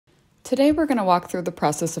Today we're going to walk through the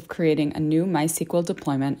process of creating a new MySQL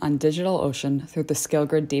deployment on DigitalOcean through the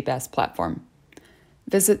ScaleGrid DBaaS platform.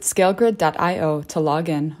 Visit scalegrid.io to log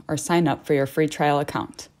in or sign up for your free trial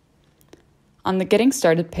account. On the Getting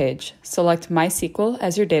Started page, select MySQL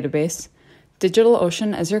as your database,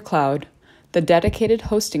 DigitalOcean as your cloud, the dedicated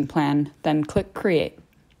hosting plan, then click Create.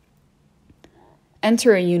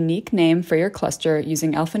 Enter a unique name for your cluster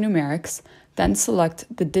using alphanumerics, then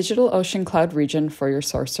select the DigitalOcean Cloud region for your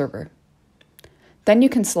source server. Then you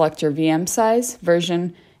can select your VM size,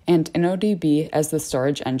 version, and InnoDB as the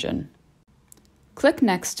storage engine. Click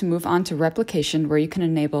Next to move on to Replication, where you can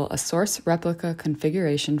enable a source-replica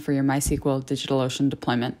configuration for your MySQL DigitalOcean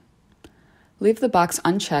deployment. Leave the box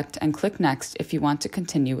unchecked and click Next if you want to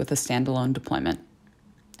continue with a standalone deployment.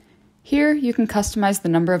 Here, you can customize the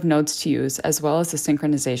number of nodes to use as well as the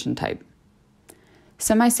synchronization type.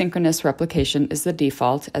 Semisynchronous replication is the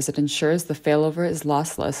default, as it ensures the failover is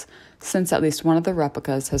lossless since at least one of the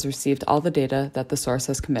replicas has received all the data that the source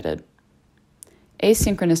has committed.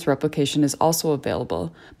 Asynchronous replication is also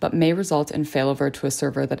available, but may result in failover to a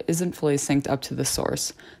server that isn't fully synced up to the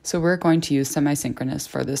source, so we're going to use semisynchronous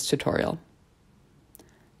for this tutorial.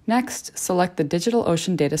 Next, select the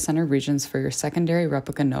DigitalOcean data center regions for your secondary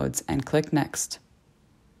replica nodes and click Next.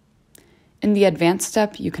 In the Advanced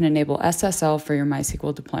step, you can enable SSL for your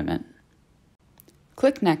MySQL deployment.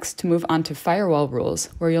 Click Next to move on to Firewall Rules,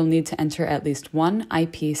 where you'll need to enter at least one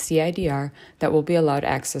IP CIDR that will be allowed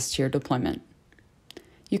access to your deployment.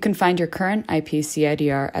 You can find your current IP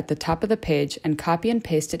CIDR at the top of the page and copy and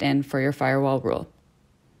paste it in for your firewall rule.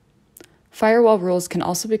 Firewall rules can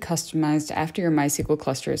also be customized after your MySQL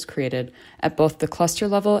cluster is created at both the cluster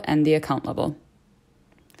level and the account level.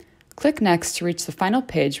 Click Next to reach the final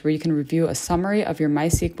page where you can review a summary of your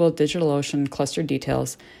MySQL DigitalOcean cluster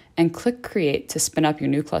details and click Create to spin up your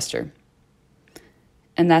new cluster.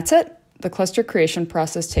 And that's it. The cluster creation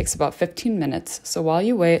process takes about 15 minutes, so while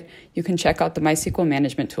you wait, you can check out the MySQL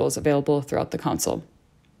management tools available throughout the console.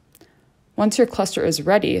 Once your cluster is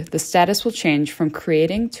ready, the status will change from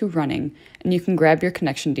creating to running, and you can grab your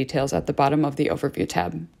connection details at the bottom of the Overview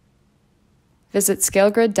tab. Visit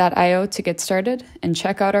scalegrid.io to get started and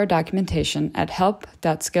check out our documentation at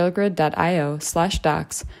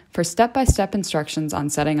help.scalegrid.io/docs for step-by-step instructions on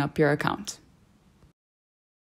setting up your account.